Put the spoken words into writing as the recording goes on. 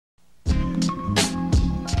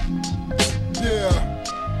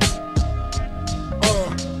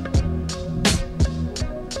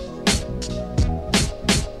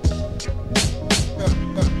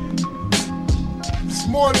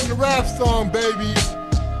song, baby.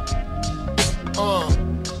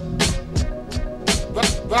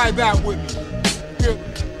 Vibe out with me.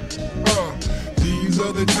 These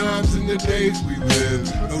are the times and the days we live.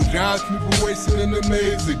 No jobs, people wasting in the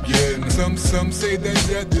maze again. Some say that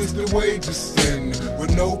death is the wage of sin.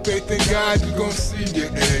 With no faith in God, you're gonna see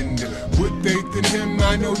your end. With faith in Him,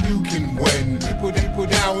 I know you can win. People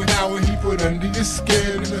down how He put under your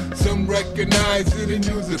skin. Some recognize it and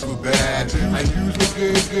use it for bad. I use it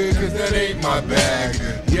good, cause that ain't my bag.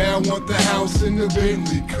 Yeah, I want the house in the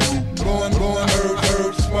Bentley coupe. Blowing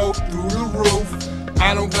herb smoke through the roof.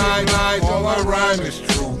 I don't lies, all I rhyme is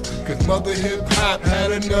truth. Cause mother hip-hop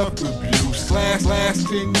had enough abuse. Last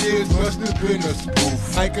 10 years must have been a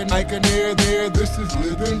spoof. Like an air there, this is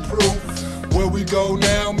living proof. Where we go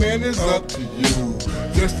now, man, is up to you.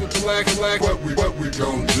 Just to black, what we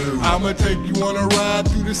gon' do. I'ma take you on a ride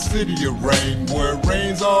through the city of rain, where it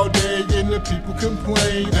rains all day and the people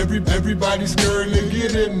complain. Everybody's skirting to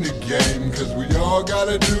get in the game, cause we all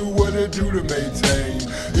gotta do what it do to maintain.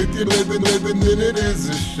 If you're living, then it is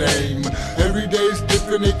a shame. Every day's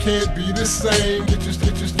different, it can't be the same. Get your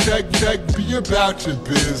check, be about your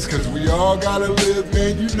biz, cause we all gotta live,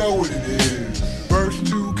 man, you know what it is. Verse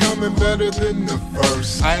 2 coming better than the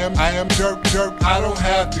first. I am jerk, I don't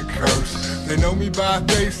have to curse. They know me by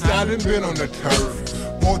face, I done been on the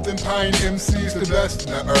turf. More than Pine MC's the best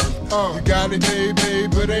in the earth. You gotta pay,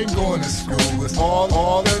 but ain't going to school. It's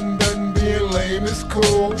all done, being lame is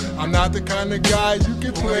cool. I'm not the kind of guy you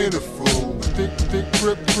can play the fool. Thick,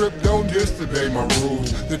 grip, don't disobey my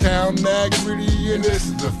rules. The town that gritty and this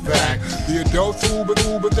is a fact. The adults fool, but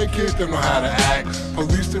they kids don't know how to act.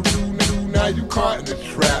 Police are rude, now you caught in a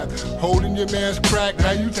trap. Holding your man's crack,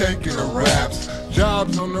 now you taking a raps.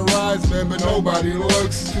 Jobs on the rise, man, but nobody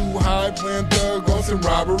looks. Too high, playing thug on some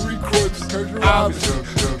robbery crooks. Cause you're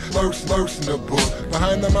lurks in the book.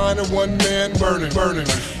 Behind the mind of one man, burning.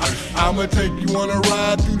 I'ma take you on a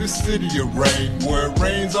ride through the city of rain, where it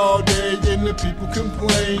rains all day and the people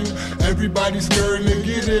complain. Everybody's skirting to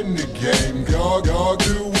get in the game. Y'all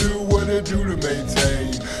do what it do to maintain.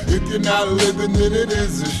 If you're not living, then it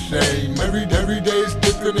is a shame. Every day's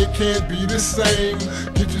different, it can't be the same.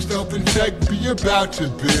 Get yourself in check, be about your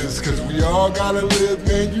biz, cause we all gotta live,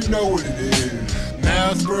 man, you know what it is.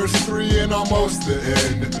 Now it's verse 3 and almost the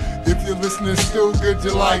end. If you're listening still good,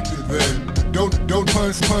 you liked it then. Don't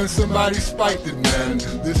punch somebody spiked it, man.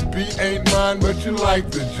 This beat ain't mine, but you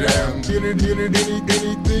like the jam.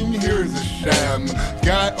 Anything here is a sham.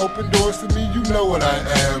 God open doors for me, you know what I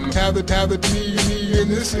am. Have the me,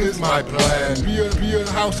 and this is my plan. Be a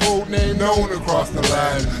household name known across the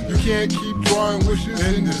land. You can't keep drawing wishes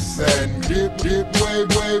in the sand. Get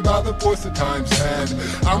way by the force of time's hand.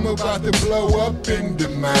 I'm about to blow up in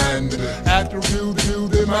demand. After you,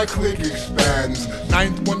 then my clique expands.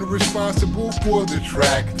 Ninth one responsible for the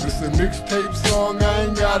track. This a mixtape song, I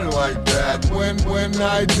ain't got it like that. When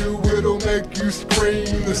I do, it'll make you scream.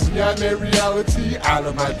 This is reality out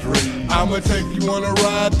of my dream. I'ma take you on a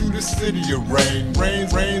ride through the city of rain.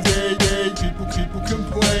 Rains, day, people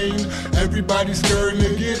complain. Everybody's skirting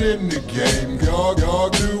to get in the game. Y'all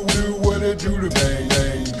do what it do to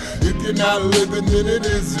maintain. If you're not living, then it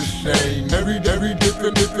is a shame. Every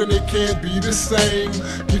different, it can't be the same.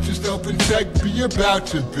 Get yourself in check, be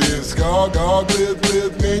about your biz. God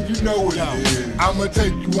live, man, you know what it is. I'ma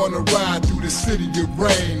take you on a ride through the city of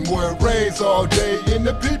rain, where it rains all day and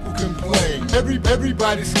the people complain.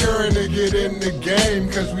 Everybody's scaring to get in the game,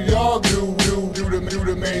 cause we all do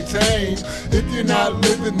to maintain. If you're not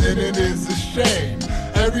living, then it is a shame.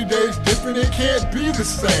 Every day's different, it can't be the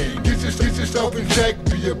same. Get yourself in check,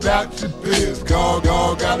 be about your biz. God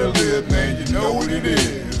gotta live, man, you know what it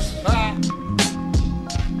is.